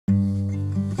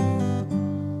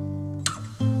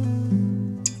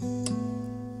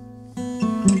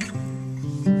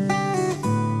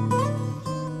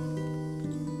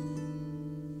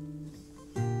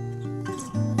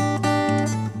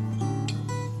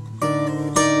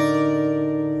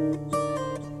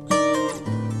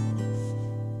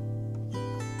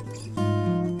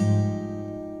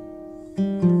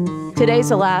Today's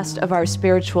the last of our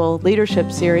spiritual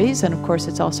leadership series, and of course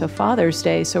it's also Father's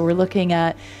Day, so we're looking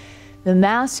at the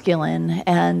masculine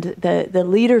and the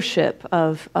leadership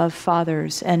of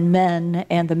fathers and men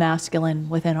and the masculine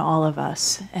within all of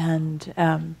us. And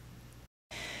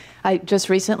I just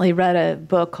recently read a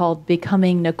book called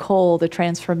Becoming Nicole, The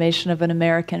Transformation of an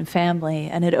American Family,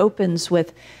 and it opens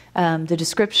with the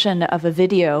description of a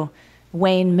video.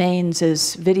 Wayne Maines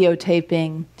is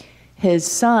videotaping his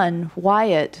son,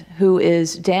 Wyatt, who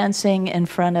is dancing in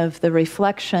front of the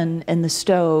reflection in the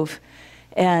stove,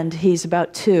 and he's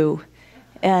about 2.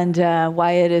 And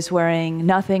Wyatt is wearing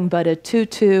nothing but a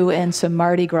tutu and some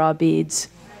Mardi Gras beads.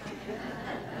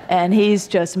 And he's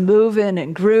just moving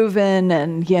and grooving,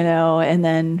 and and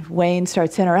then Wayne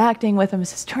starts interacting with him and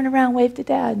says, "Turn around, wave to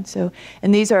Dad."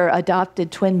 And these are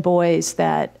adopted twin boys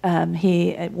that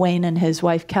Wayne and his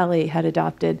wife Kelly had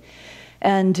adopted.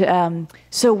 And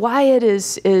so Wyatt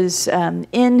is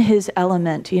in his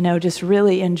element, just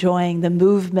really enjoying the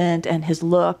movement and his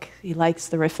look. He likes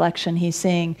the reflection he's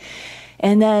seeing.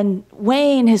 And then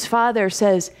Wayne, his father,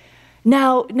 says,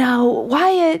 now,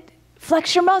 Wyatt,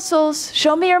 flex your muscles.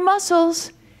 Show me your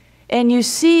muscles. And you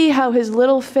see how his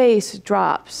little face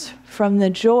drops from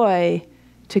the joy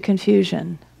to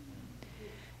confusion.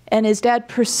 And his dad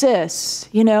persists,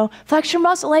 flex your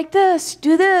muscle like this,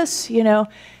 do this,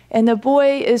 And the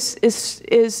boy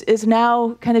is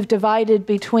now kind of divided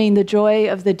between the joy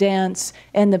of the dance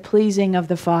and the pleasing of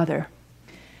the father.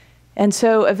 And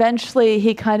so eventually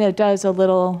he kind of does a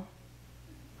little,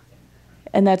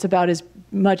 and that's about as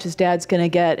much as Dad's going to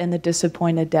get, and the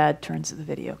disappointed dad turns the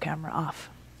video camera off.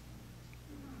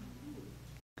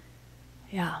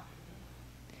 Yeah.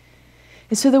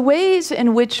 And so the ways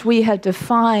in which we have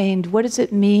defined what does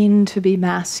it mean to be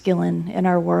masculine in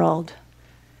our world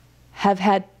have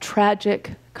had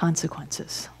tragic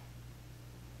consequences.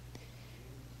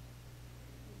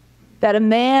 That a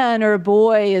man or a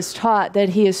boy is taught that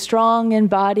he is strong in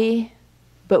body,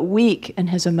 but weak in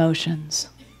his emotions.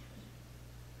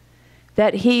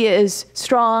 That he is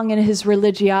strong in his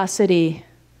religiosity,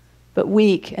 but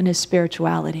weak in his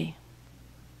spirituality.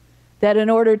 That in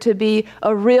order to be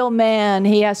a real man,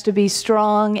 he has to be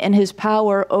strong in his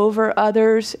power over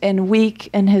others and weak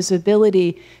in his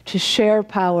ability to share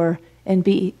power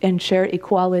and share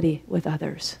equality with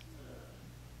others.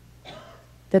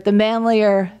 That the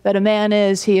manlier that a man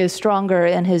is, he is stronger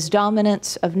in his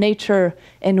dominance of nature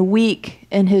and weak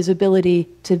in his ability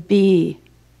to be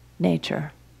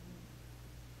nature.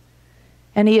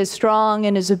 And he is strong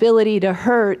in his ability to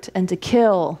hurt and to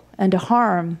kill and to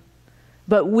harm,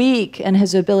 but weak in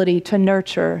his ability to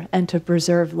nurture and to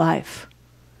preserve life.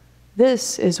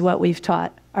 This is what we've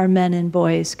taught our men and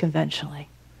boys conventionally.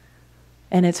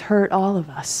 And it's hurt all of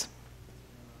us.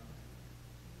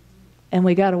 And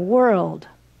we got a world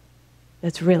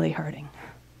that's really hurting.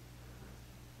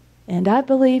 And I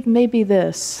believe maybe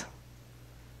this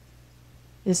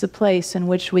is the place in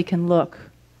which we can look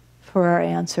for our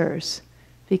answers.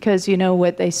 Because you know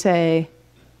what they say,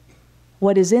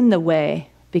 what is in the way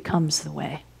becomes the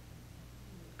way.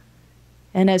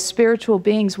 And as spiritual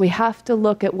beings, we have to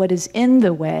look at what is in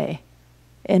the way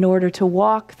in order to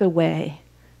walk the way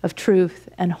of truth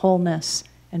and wholeness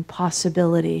and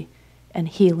possibility and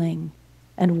healing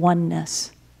and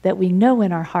oneness that we know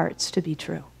in our hearts to be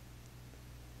true.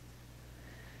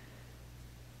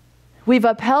 We've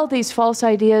upheld these false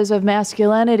ideas of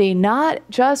masculinity, not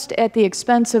just at the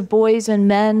expense of boys and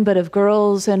men, but of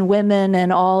girls and women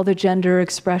and all the gender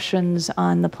expressions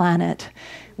on the planet.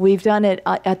 We've done it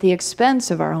at the expense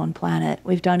of our own planet.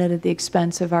 We've done it at the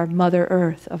expense of our Mother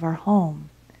Earth, of our home.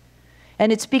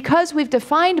 And it's because we've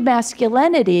defined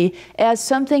masculinity as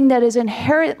something that is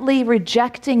inherently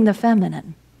rejecting the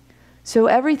feminine. So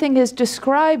everything is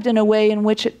described in a way in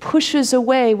which it pushes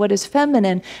away what is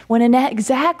feminine, when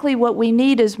exactly what we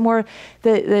need is more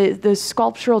the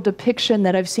sculptural depiction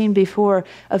that I've seen before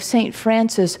of St.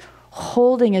 Francis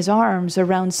holding his arms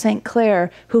around St.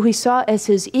 Clare, who he saw as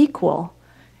his equal.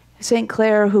 St.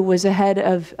 Clare, who was a head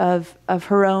of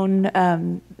her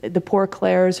own, the Poor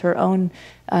Clares, her own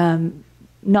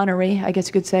nunnery, I guess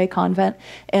you could say, convent,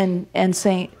 and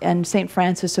Saint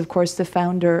Francis, of course, the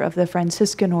founder of the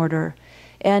Franciscan order,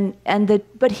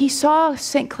 but he saw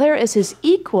Saint Clare as his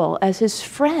equal, as his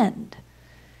friend,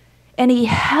 and he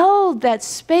held that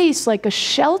space like a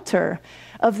shelter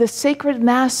of the sacred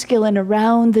masculine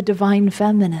around the divine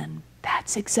feminine.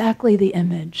 That's exactly the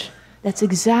image. That's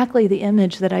exactly the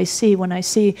image that I see when I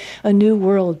see a new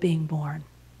world being born.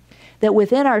 that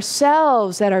within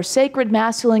ourselves, that our sacred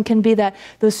masculine can be that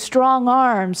the strong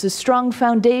arms, the strong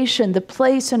foundation, the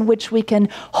place in which we can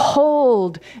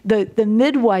hold the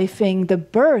midwifing, the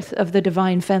birth of the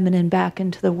divine feminine back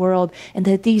into the world, and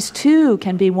that these two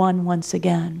can be one once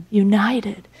again,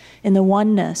 united in the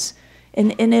oneness,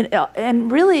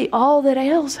 and really all that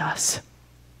ails us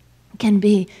can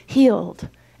be healed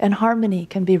and harmony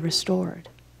can be restored.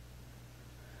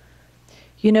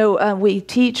 You know, we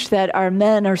teach that our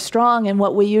men are strong, and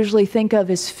what we usually think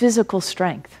of is physical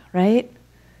strength, right?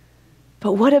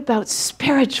 But what about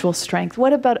spiritual strength?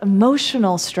 What about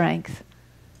emotional strength?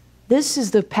 This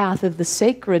is the path of the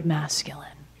sacred masculine.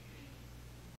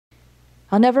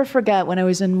 I'll never forget when I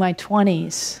was in my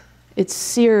 20s. It's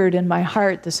seared in my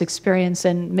heart, this experience,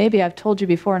 and maybe I've told you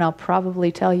before, and I'll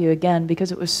probably tell you again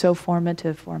because it was so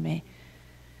formative for me.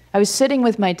 I was sitting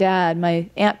with my dad. My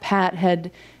Aunt Pat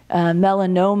had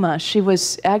melanoma. She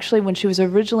was actually, when she was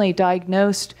originally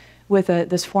diagnosed with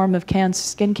this form of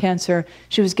skin cancer,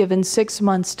 she was given 6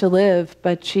 months to live,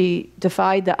 but she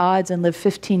defied the odds and lived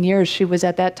 15 years. She was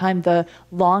at that time the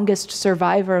longest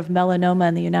survivor of melanoma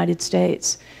in the United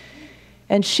States.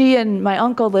 And she and my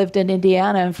uncle lived in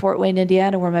Indiana, in Fort Wayne,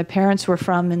 Indiana, where my parents were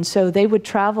from, and so they would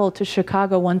travel to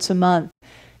Chicago once a month.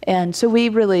 And so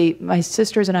my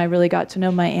sisters and I really got to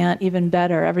know my aunt even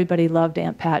better. Everybody loved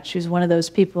Aunt Pat. She was one of those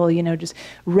people, you know, just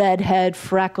redhead,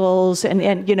 freckles.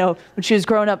 And you know, when she was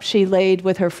growing up, she laid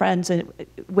with her friends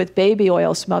with baby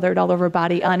oil smothered all over her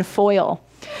body on foil.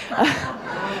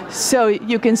 So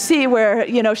you can see where,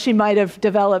 you know, she might have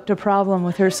developed a problem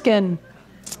with her skin.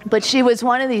 But she was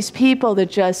one of these people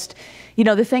that just, you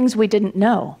know, the things we didn't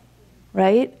know,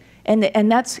 right?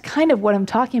 And that's kind of what I'm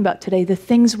talking about today, the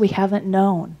things we haven't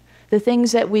known, the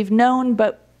things that we've known,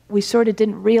 but we sort of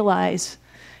didn't realize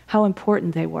how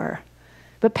important they were.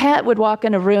 But Pat would walk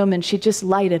in a room and she'd just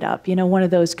light it up, you know, one of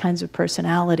those kinds of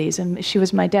personalities. And she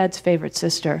was my dad's favorite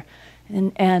sister.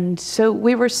 And so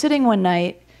we were sitting one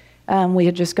night, we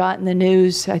had just gotten the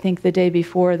news, I think the day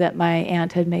before, that my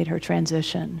aunt had made her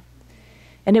transition.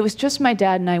 And it was just my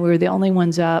dad and I, we were the only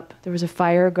ones up. There was a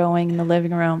fire going in the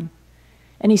living room.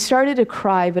 And he started to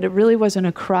cry, but it really wasn't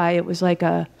a cry. It was like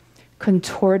a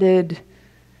contorted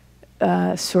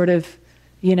sort of,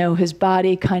 you know, his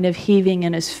body kind of heaving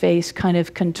and his face kind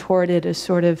of contorted, a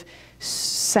sort of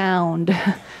sound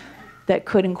that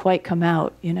couldn't quite come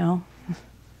out, you know.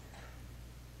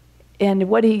 And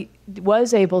what he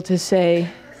was able to say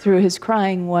through his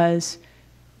crying was,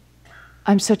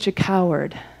 "I'm such a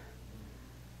coward."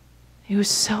 He was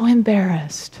so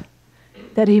embarrassed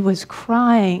that he was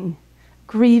crying,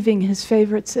 grieving his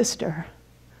favorite sister.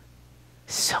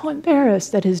 So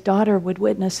embarrassed that his daughter would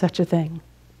witness such a thing.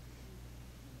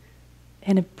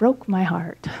 And it broke my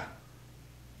heart.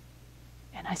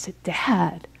 And I said,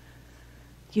 "Dad,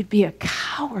 you'd be a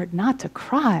coward not to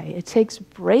cry. It takes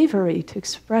bravery to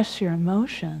express your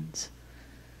emotions."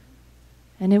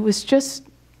 And it was just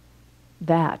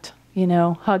that, you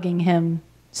know, hugging him,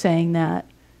 saying that,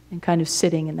 and kind of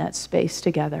sitting in that space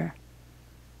together.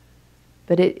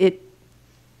 But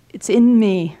it's in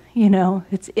me, you know,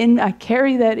 I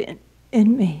carry that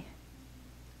in me.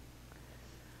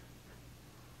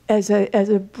 As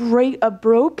a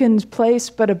broken place,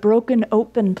 but a broken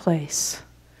open place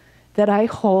that I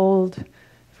hold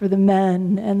for the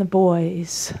men and the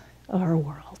boys of our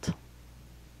world.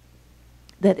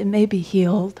 That it may be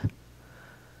healed.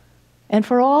 And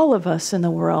for all of us in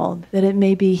the world, that it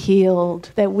may be healed,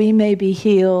 that we may be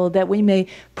healed, that we may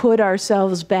put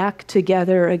ourselves back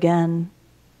together again.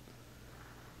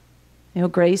 You know,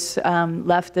 Grace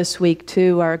left this week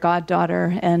too, our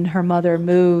goddaughter, and her mother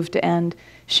moved, and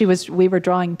we were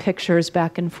drawing pictures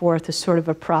back and forth as sort of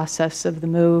a process of the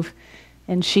move.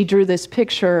 And she drew this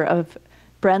picture of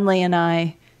Brenley and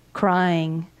I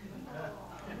crying.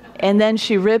 And then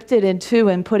she ripped it in two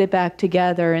and put it back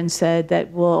together and said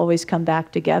that we'll always come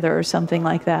back together or something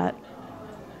like that.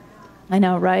 I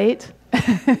know, right?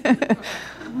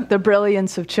 The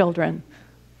brilliance of children,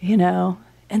 you know.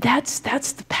 And that's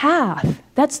the path.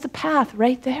 That's the path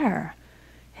right there.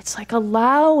 It's like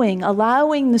allowing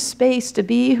the space to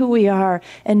be who we are,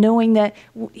 and knowing that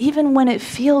even when it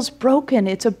feels broken,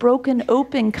 it's a broken,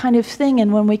 open kind of thing.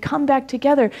 And when we come back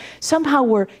together, somehow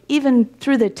we're, even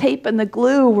through the tape and the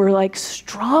glue, we're like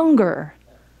stronger,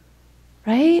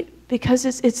 right? Because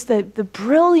it's the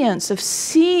brilliance of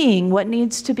seeing what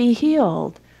needs to be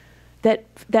healed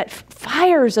that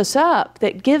fires us up,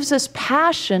 that gives us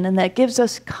passion and that gives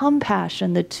us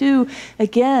compassion. The two,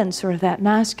 again, sort of that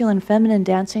masculine, feminine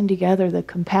dancing together, the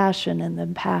compassion and the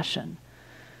passion,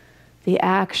 the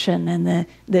action and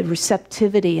the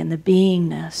receptivity and the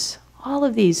beingness, All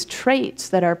of these traits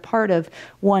that are part of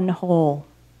one whole.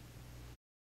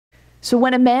 So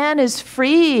when a man is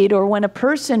freed, or when a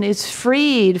person is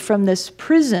freed from this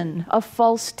prison of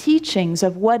false teachings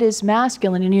of what is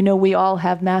masculine, and you know we all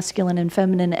have masculine and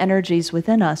feminine energies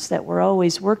within us that we're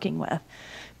always working with.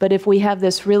 But if we have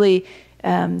this really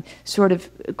sort of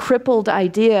crippled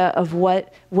idea of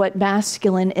what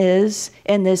masculine is,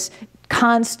 and this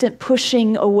constant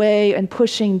pushing away and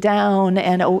pushing down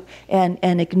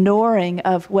and ignoring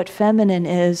of what feminine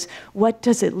is, what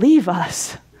does it leave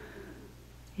us?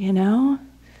 You know?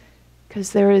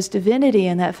 Because there is divinity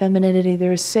in that femininity,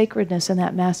 there is sacredness in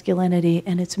that masculinity,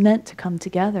 and it's meant to come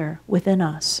together within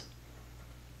us.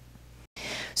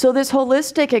 So this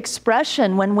holistic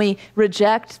expression, when we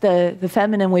reject the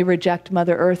feminine, we reject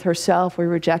Mother Earth herself, we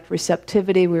reject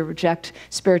receptivity, we reject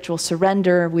spiritual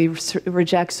surrender, we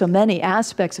reject so many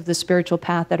aspects of the spiritual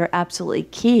path that are absolutely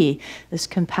key. This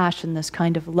compassion, this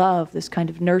kind of love, this kind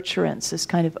of nurturance, this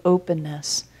kind of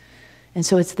openness. And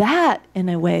so it's that, in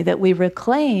a way, that we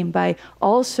reclaim by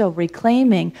also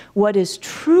reclaiming what is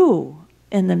true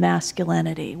in the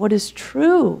masculinity, what is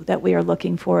true that we are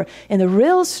looking for in the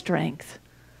real strength,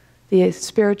 the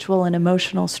spiritual and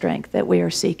emotional strength that we are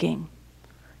seeking.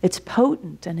 It's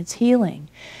potent and it's healing.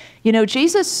 You know,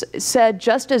 Jesus said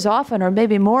just as often, or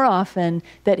maybe more often,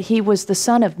 that he was the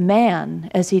Son of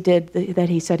Man as he did that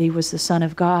he said he was the Son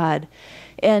of God.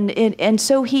 And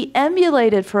so he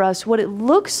emulated for us what it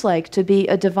looks like to be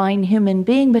a divine human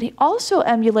being, but he also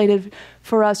emulated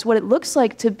for us what it looks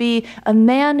like to be a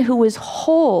man who is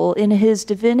whole in his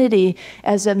divinity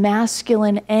as a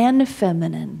masculine and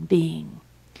feminine being.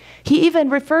 He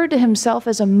even referred to himself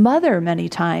as a mother many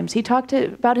times. He talked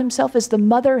about himself as the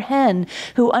mother hen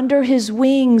who under his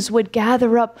wings would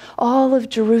gather up all of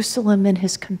Jerusalem in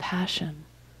his compassion.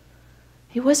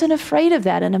 He wasn't afraid of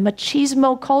that in a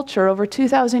machismo culture over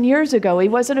 2,000 years ago. He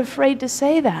wasn't afraid to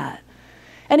say that.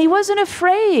 And he wasn't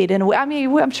afraid. And I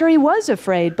mean, I'm sure he was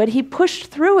afraid, but he pushed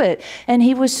through it. And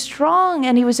he was strong,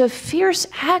 and he was a fierce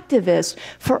activist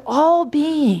for all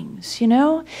beings, you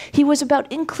know? He was about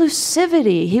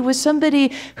inclusivity. He was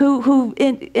somebody who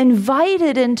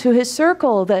invited into his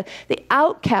circle the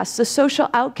outcasts, the social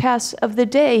outcasts of the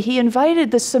day. He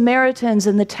invited the Samaritans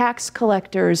and the tax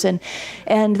collectors and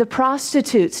the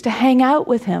prostitutes to hang out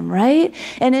with him, right?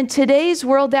 And in today's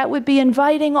world, that would be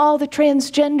inviting all the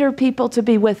transgender people to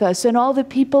be with us, and all the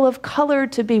people of color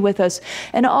to be with us,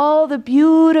 and all the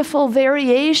beautiful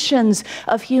variations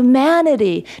of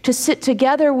humanity to sit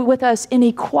together with us in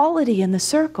equality in the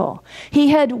circle. He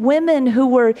had women who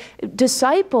were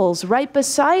disciples right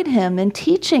beside him and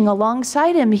teaching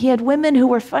alongside him. He had women who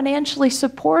were financially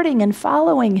supporting and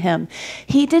following him.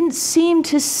 He didn't seem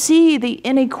to see the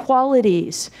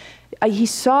inequalities. He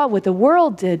saw what the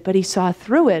world did, but he saw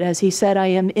through it, as he said, I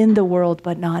am in the world,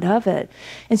 but not of it.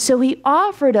 And so he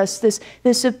offered us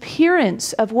this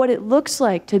appearance of what it looks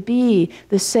like to be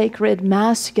the sacred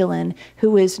masculine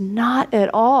who is not at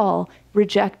all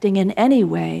rejecting in any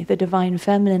way the divine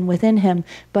feminine within him,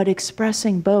 but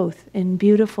expressing both in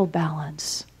beautiful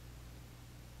balance.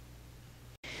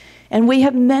 And we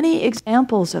have many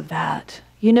examples of that.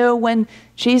 You know, when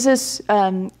Jesus,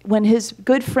 when his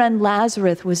good friend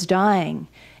Lazarus was dying,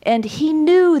 and he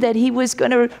knew that he was going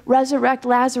to resurrect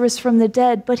Lazarus from the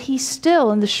dead, but he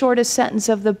still, in the shortest sentence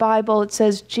of the Bible, it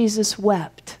says, Jesus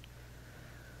wept.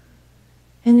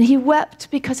 And he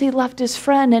wept because he loved his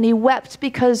friend, and he wept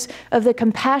because of the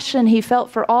compassion he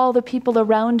felt for all the people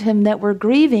around him that were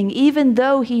grieving, even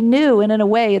though he knew, and in a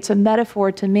way it's a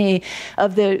metaphor to me,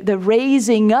 of the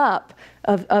raising up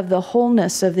of the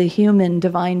wholeness of the human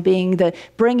divine being, the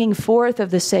bringing forth of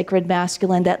the sacred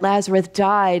masculine, that Lazarus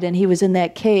died and he was in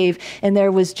that cave, and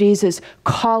there was Jesus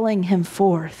calling him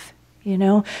forth. You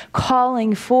know,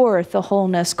 calling forth the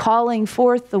wholeness, calling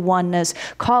forth the oneness,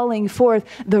 calling forth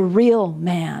the real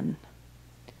man.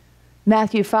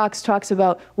 Matthew Fox talks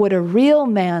about what a real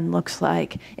man looks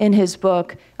like in his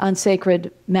book on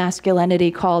sacred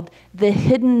masculinity called The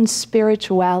Hidden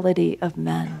Spirituality of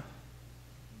Men.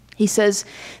 He says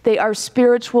they are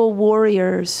spiritual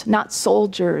warriors, not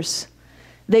soldiers.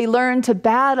 They learn to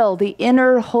battle the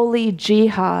inner holy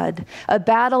jihad, a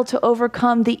battle to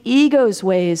overcome the ego's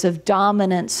ways of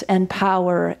dominance and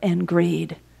power and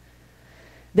greed.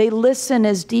 They listen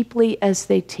as deeply as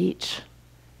they teach.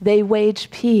 They wage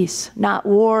peace, not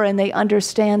war, and they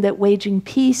understand that waging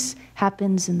peace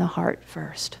happens in the heart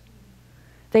first.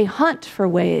 They hunt for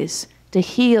ways to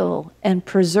heal and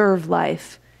preserve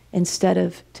life instead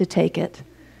of to take it,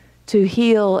 to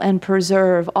heal and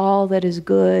preserve all that is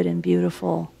good and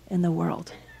beautiful in the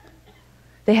world.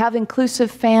 They have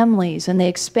inclusive families, and they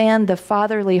expand the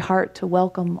fatherly heart to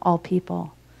welcome all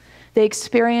people. They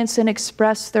experience and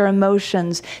express their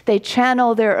emotions. They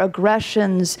channel their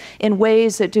aggressions in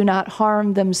ways that do not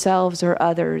harm themselves or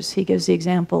others. He gives the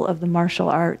example of the martial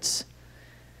arts.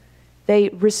 They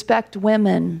respect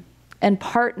women and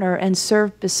partner and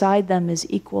serve beside them as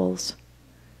equals.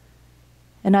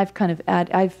 And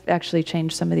I've actually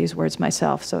changed some of these words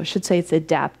myself, so I should say it's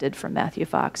adapted from Matthew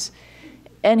Fox.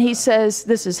 And he says,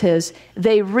 this is his,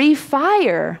 they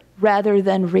refire rather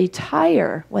than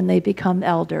retire when they become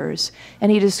elders.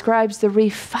 And he describes the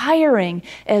refiring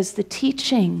as the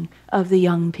teaching of the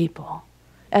young people,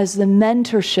 as the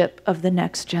mentorship of the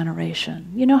next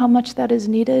generation. You know how much that is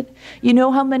needed? You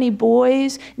know how many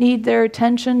boys need their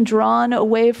attention drawn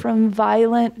away from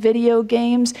violent video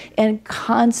games and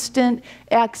constant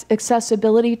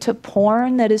accessibility to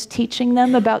porn that is teaching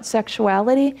them about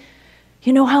sexuality?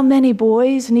 You know how many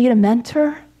boys need a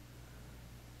mentor?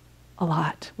 A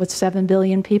lot. With 7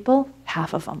 billion people,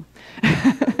 half of them.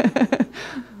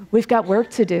 We've got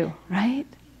work to do, right?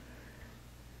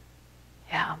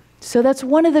 Yeah. So that's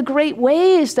one of the great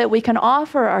ways that we can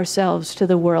offer ourselves to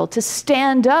the world, to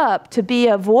stand up, to be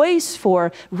a voice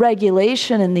for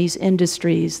regulation in these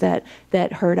industries that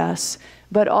hurt us,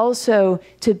 but also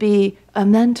to be a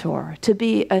mentor, to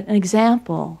be an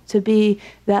example, to be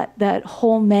that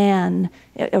whole man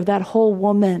or that whole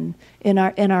woman in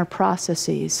our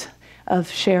processes of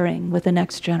sharing with the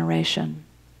next generation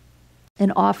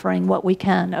and offering what we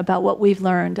can about what we've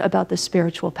learned about the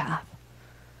spiritual path.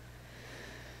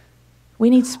 We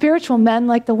need spiritual men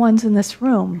like the ones in this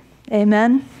room.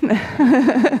 Amen?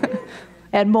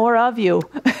 And more of you.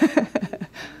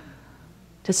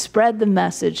 To spread the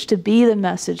message, to be the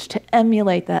message, to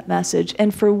emulate that message.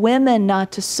 And for women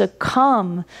not to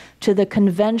succumb to the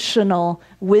conventional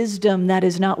wisdom that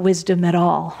is not wisdom at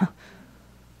all.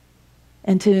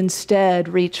 And to instead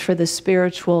reach for the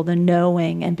spiritual, the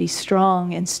knowing, and be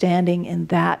strong in standing in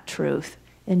that truth,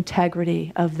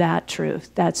 integrity of that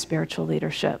truth, that spiritual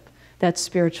leadership. That's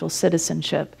spiritual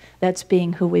citizenship. That's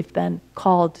being who we've been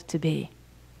called to be.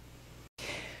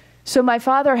 So my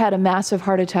father had a massive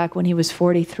heart attack when he was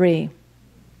 43,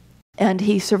 and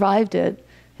he survived it.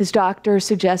 His doctor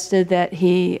suggested that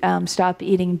he stop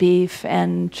eating beef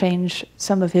and change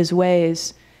some of his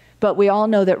ways. But we all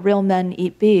know that real men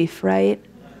eat beef, right?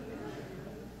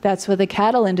 That's what the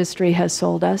cattle industry has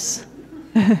sold us.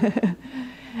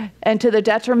 And to the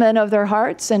detriment of their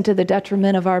hearts and to the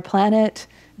detriment of our planet,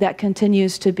 that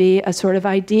continues to be a sort of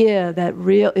idea that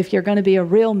if you're going to be a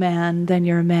real man, then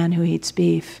you're a man who eats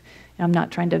beef. I'm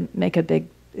not trying to make a big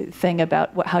thing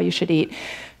about how you should eat,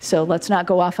 so let's not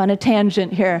go off on a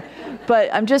tangent here.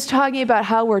 But I'm just talking about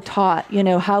how we're taught,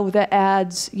 how the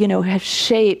ads, have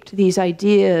shaped these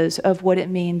ideas of what it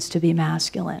means to be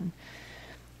masculine,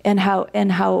 and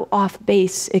how off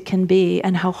base it can be,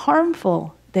 and how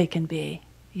harmful they can be.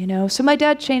 So my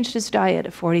dad changed his diet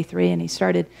at 43, and he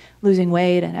started losing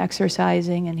weight and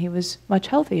exercising, and he was much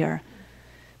healthier.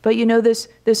 But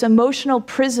this emotional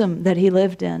prism that he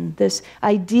lived in, this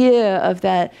idea of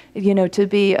that, to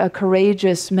be a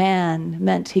courageous man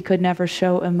meant he could never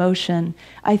show emotion.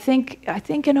 I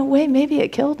think in a way maybe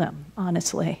it killed him,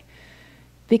 honestly.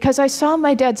 Because I saw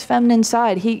my dad's feminine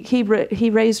side. He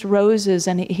raised roses,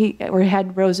 and he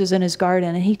had roses in his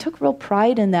garden, and he took real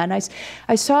pride in that. And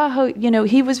I saw how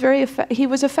he was he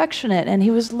was affectionate, and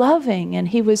he was loving, and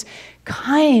he was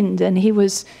kind, and he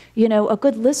was a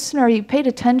good listener. He paid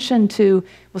attention to,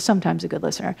 well, sometimes a good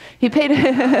listener. He paid.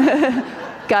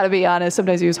 Gotta be honest.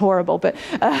 Sometimes he was horrible, but.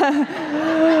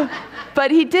 But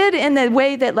he did in the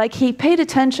way that, he paid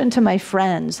attention to my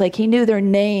friends. He knew their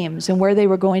names and where they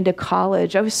were going to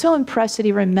college. I was so impressed that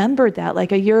he remembered that.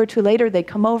 A year or two later, they'd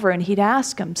come over and he'd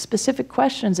ask them specific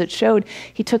questions that showed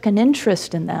he took an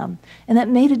interest in them. And that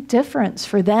made a difference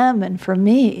for them and for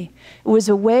me. It was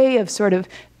a way of sort of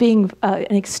being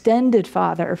an extended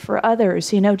father for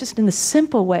others, just in the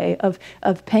simple way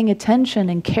of paying attention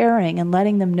and caring and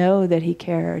letting them know that he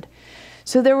cared.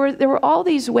 So there were all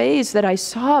these ways that I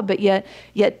saw, but yet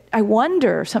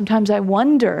sometimes I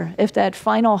wonder if that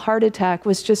final heart attack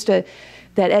was just that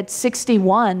at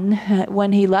 61,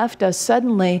 when he left us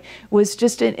suddenly, was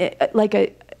just an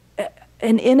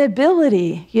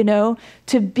inability,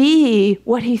 to be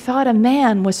what he thought a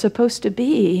man was supposed to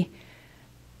be.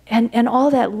 And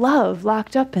all that love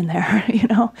locked up in there,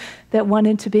 that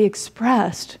wanted to be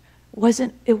expressed.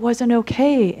 It wasn't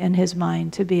okay in his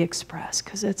mind to be expressed,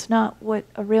 because it's not what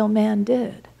a real man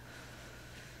did.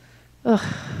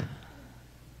 Ugh.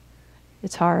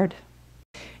 It's hard.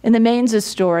 In the Maines'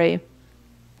 story,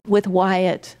 with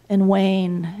Wyatt and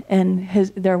Wayne and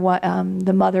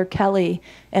the mother Kelly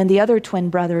and the other twin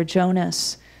brother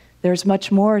Jonas. There's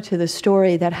much more to the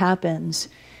story that happens.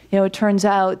 You know, it turns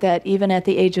out that even at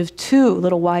the age of 2,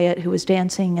 little Wyatt, who was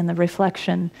dancing in the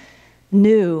reflection,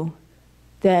 knew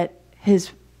that his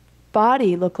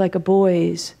body looked like a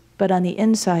boy's, but on the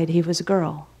inside he was a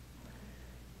girl.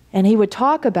 And he would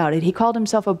talk about it. He called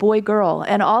himself a boy-girl.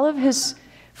 And all of his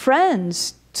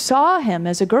friends saw him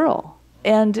as a girl.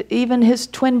 And even his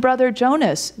twin brother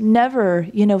Jonas never,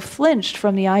 flinched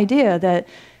from the idea that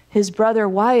his brother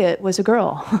Wyatt was a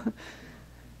girl.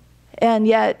 And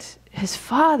yet his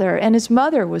father and his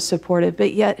mother was supportive,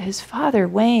 but yet his father,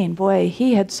 Wayne, boy,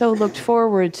 he had so looked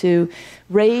forward to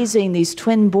raising these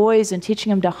twin boys and teaching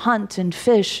them to hunt and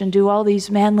fish and do all these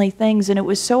manly things. And it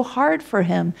was so hard for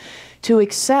him to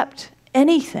accept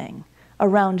anything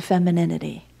around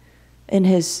femininity in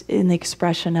the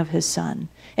expression of his son.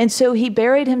 And so he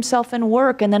buried himself in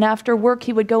work, and then after work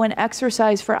he would go and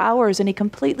exercise for hours, and he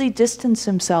completely distanced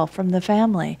himself from the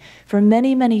family for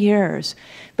many, many years.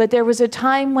 But there was a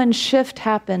time when shift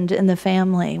happened in the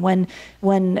family, when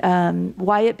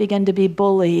Wyatt began to be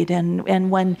bullied,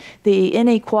 and when the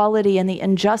inequality and the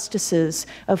injustices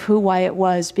of who Wyatt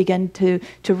was began to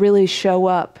really show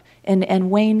up,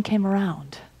 and Wayne came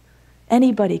around.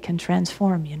 Anybody can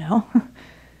transform,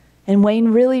 And Wayne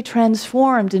really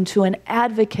transformed into an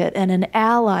advocate and an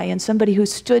ally and somebody who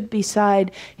stood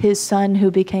beside his son who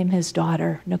became his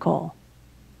daughter, Nicole.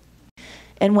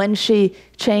 And when she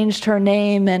changed her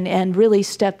name and really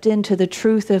stepped into the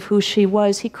truth of who she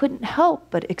was, he couldn't help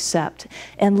but accept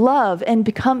and love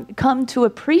and come to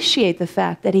appreciate the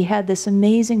fact that he had this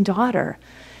amazing daughter.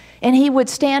 And he would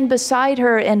stand beside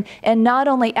her and not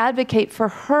only advocate for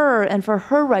her and for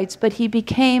her rights, but he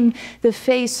became the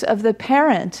face of the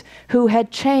parent who had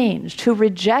changed, who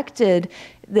rejected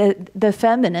the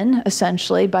feminine,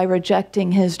 essentially, by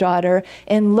rejecting his daughter,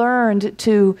 and learned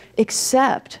to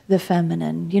accept the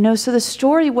feminine. So the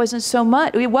story wasn't so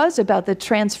much, it was about the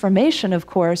transformation, of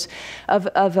course, of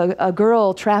a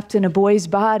girl trapped in a boy's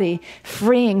body,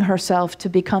 freeing herself to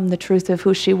become the truth of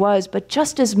who she was. But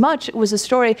just as much, it was a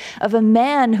story of a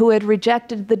man who had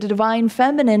rejected the divine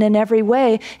feminine in every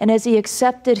way, and as he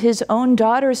accepted his own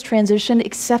daughter's transition,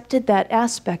 accepted that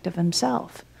aspect of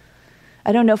himself.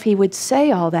 I don't know if he would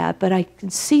say all that, but I can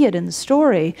see it in the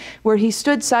story where he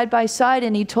stood side by side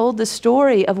and he told the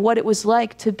story of what it was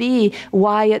like to be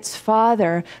Wyatt's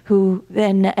father,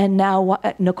 and now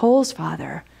Nicole's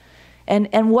father.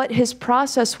 And what his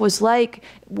process was like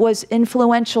was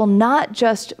influential not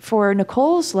just for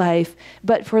Nicole's life,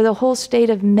 but for the whole state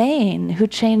of Maine, who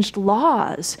changed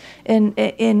laws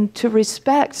to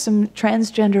respect some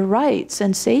transgender rights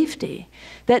and safety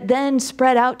that then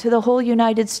spread out to the whole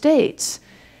United States.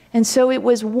 And so it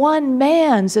was one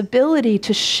man's ability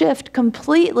to shift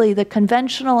completely the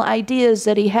conventional ideas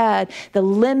that he had, the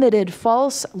limited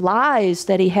false lies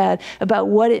that he had about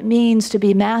what it means to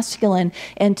be masculine,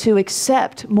 and to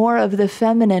accept more of the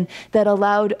feminine, that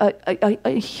allowed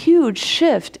a huge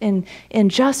shift in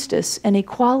justice and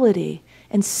equality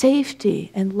and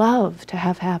safety and love to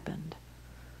have happened.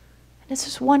 And this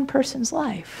is one person's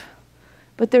life.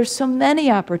 But there's so many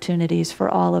opportunities for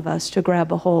all of us to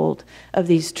grab a hold of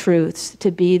these truths, to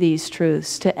be these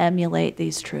truths, to emulate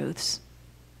these truths.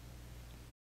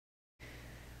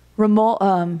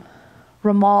 Romuald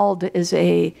is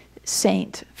a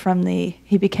saint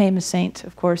he became a saint,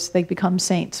 of course. They become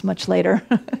saints much later.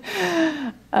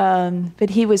 But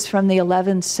he was from the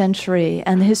 11th century,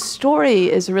 and his story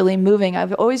is really moving.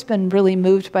 I've always been really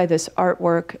moved by this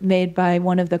artwork made by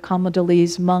one of the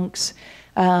Camaldolese monks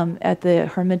at the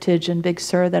Hermitage in Big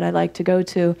Sur that I like to go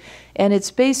to. And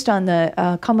it's based on the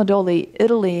Camaldoli,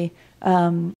 Italy,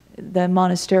 the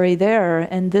monastery there.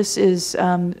 And this is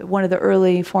one of the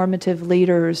early formative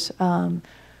leaders,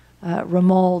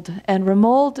 Romuald. And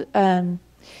Romuald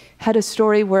had a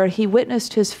story where he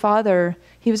witnessed his father.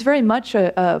 He was very much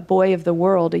a boy of the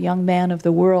world, a young man of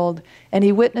the world, and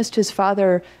he witnessed his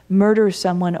father murder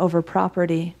someone over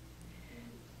property.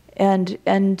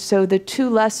 And so the two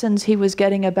lessons he was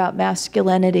getting about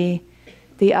masculinity,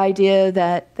 the idea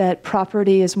that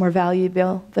property is more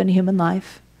valuable than human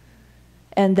life,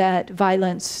 and that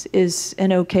violence is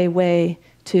an okay way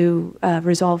to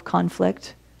resolve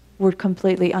conflict, were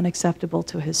completely unacceptable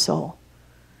to his soul.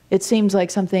 It seems like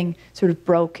something sort of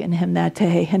broke in him that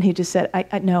day, and he just said,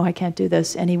 no, I can't do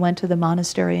this. And he went to the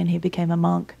monastery and he became a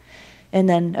monk, and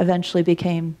then eventually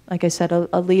became, like I said,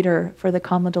 a leader for the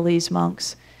Camaldolese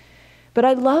monks. But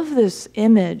I love this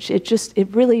image.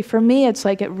 It really, for me, it's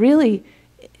like it really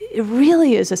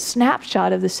is a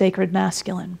snapshot of the sacred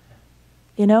masculine,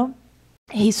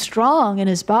 He's strong in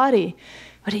his body,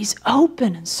 but he's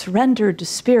open and surrendered to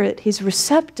spirit. He's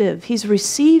receptive. He's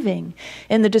receiving.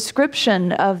 In the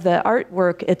description of the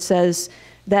artwork, it says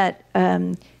that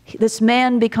this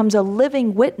man becomes a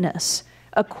living witness,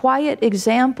 a quiet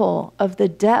example of the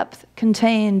depth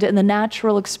contained in the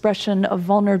natural expression of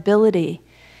vulnerability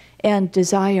and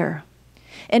desire.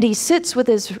 And he sits with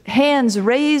his hands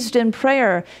raised in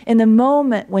prayer in the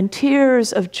moment when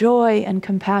tears of joy and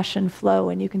compassion flow.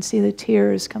 And you can see the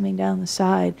tears coming down the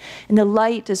side. And the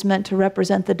light is meant to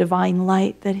represent the divine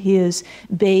light that he is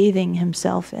bathing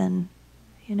himself in,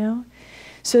 you know?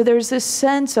 So there's this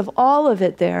sense of all of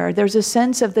it there. There's a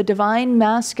sense of the divine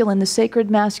masculine, the sacred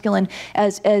masculine,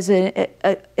 as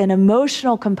an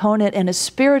emotional component and a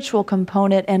spiritual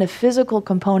component and a physical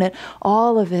component,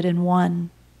 all of it in one.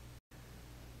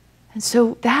 And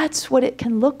so that's what it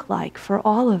can look like for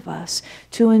all of us.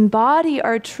 To embody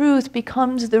our truth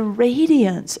becomes the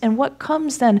radiance. And what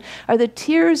comes then are the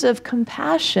tears of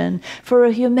compassion for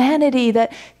a humanity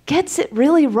that gets it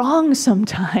really wrong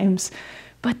sometimes,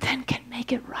 but then can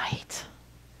make it right.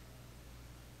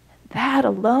 That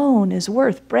alone is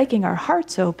worth breaking our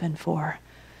hearts open for.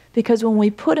 Because when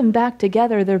we put them back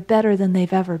together, they're better than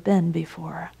they've ever been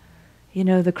before. You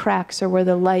know, the cracks are where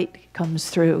the light comes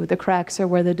through. The cracks are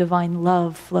where the divine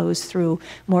love flows through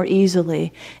more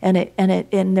easily. And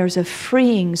there's a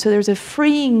freeing. So there's a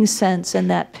freeing sense in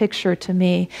that picture to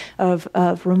me of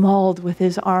Romuald with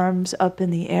his arms up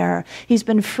in the air. He's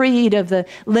been freed of the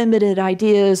limited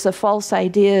ideas, the false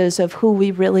ideas of who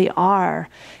we really are.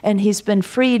 And he's been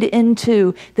freed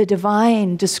into the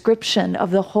divine description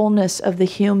of the wholeness of the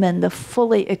human, the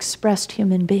fully expressed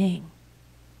human being.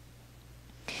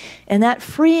 And that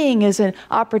freeing is an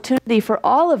opportunity for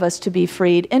all of us to be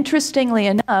freed. Interestingly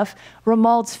enough,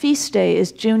 Romuald's feast day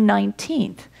is June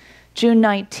 19th. June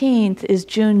 19th is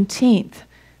Juneteenth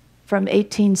from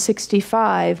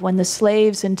 1865, when the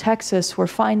slaves in Texas were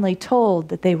finally told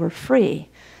that they were free,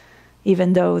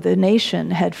 even though the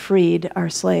nation had freed our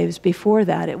slaves before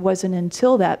that. It wasn't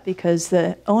until that, because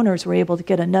the owners were able to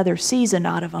get another season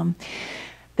out of them,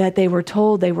 that they were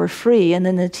told they were free. And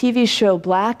then the TV show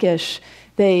Blackish,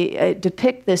 they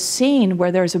depict this scene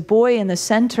where there's a boy in the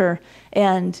center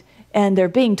and they're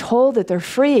being told that they're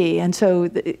free. And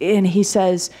and he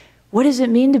says, "What does it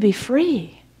mean to be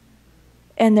free?"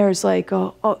 And there's like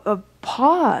a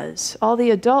pause. All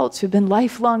the adults who've been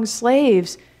lifelong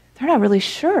slaves, they're not really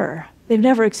sure. They've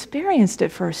never experienced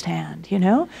it firsthand, you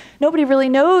know? Nobody really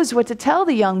knows what to tell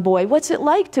the young boy. What's it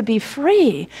like to be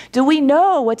free? Do we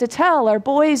know what to tell our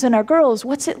boys and our girls?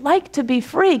 What's it like to be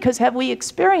free? Because have we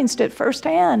experienced it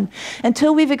firsthand?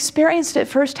 Until we've experienced it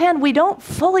firsthand, we don't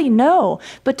fully know.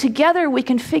 But together we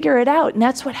can figure it out. And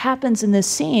that's what happens in this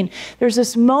scene. There's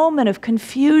this moment of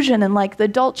confusion, and like the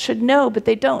adults should know, but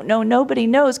they don't know. Nobody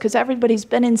knows, because everybody's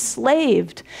been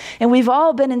enslaved. And we've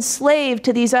all been enslaved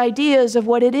to these ideas of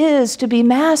what it is to be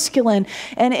masculine,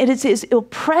 and it is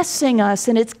oppressing us,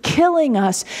 and it's killing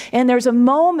us. And there's a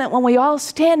moment when we all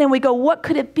stand and we go, what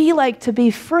could it be like to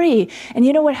be free? And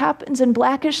you know what happens in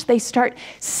Blackish? They start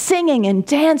singing and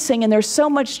dancing, and there's so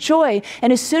much joy.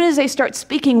 And as soon as they start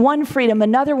speaking one freedom,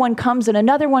 another one comes, and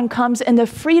another one comes, and the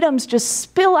freedoms just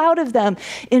spill out of them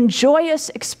in joyous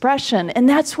expression. And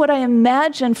that's what I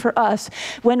imagine for us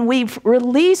when we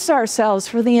release ourselves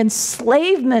from the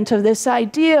enslavement of this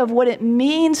idea of what it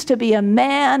means to be a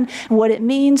man, what it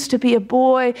means to be a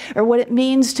boy, or what it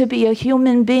means to be a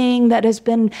human being that has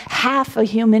been half a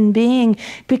human being,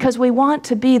 because we want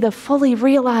to be the fully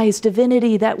realized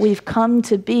divinity that we've come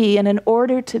to be. And in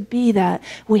order to be that,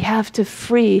 we have to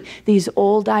free these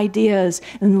old ideas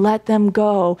and let them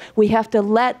go. We have to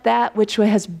let that which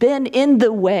has been in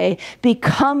the way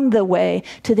become the way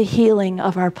to the healing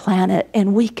of our planet.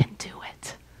 And we can do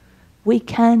it. We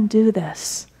can do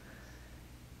this.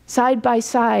 Side by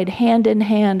side, hand in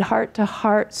hand, heart to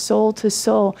heart, soul to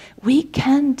soul. We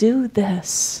can do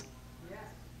this.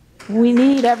 We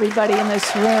need everybody in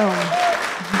this room.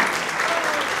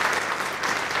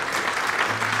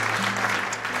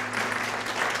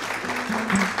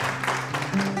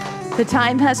 The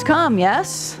time has come,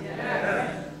 yes?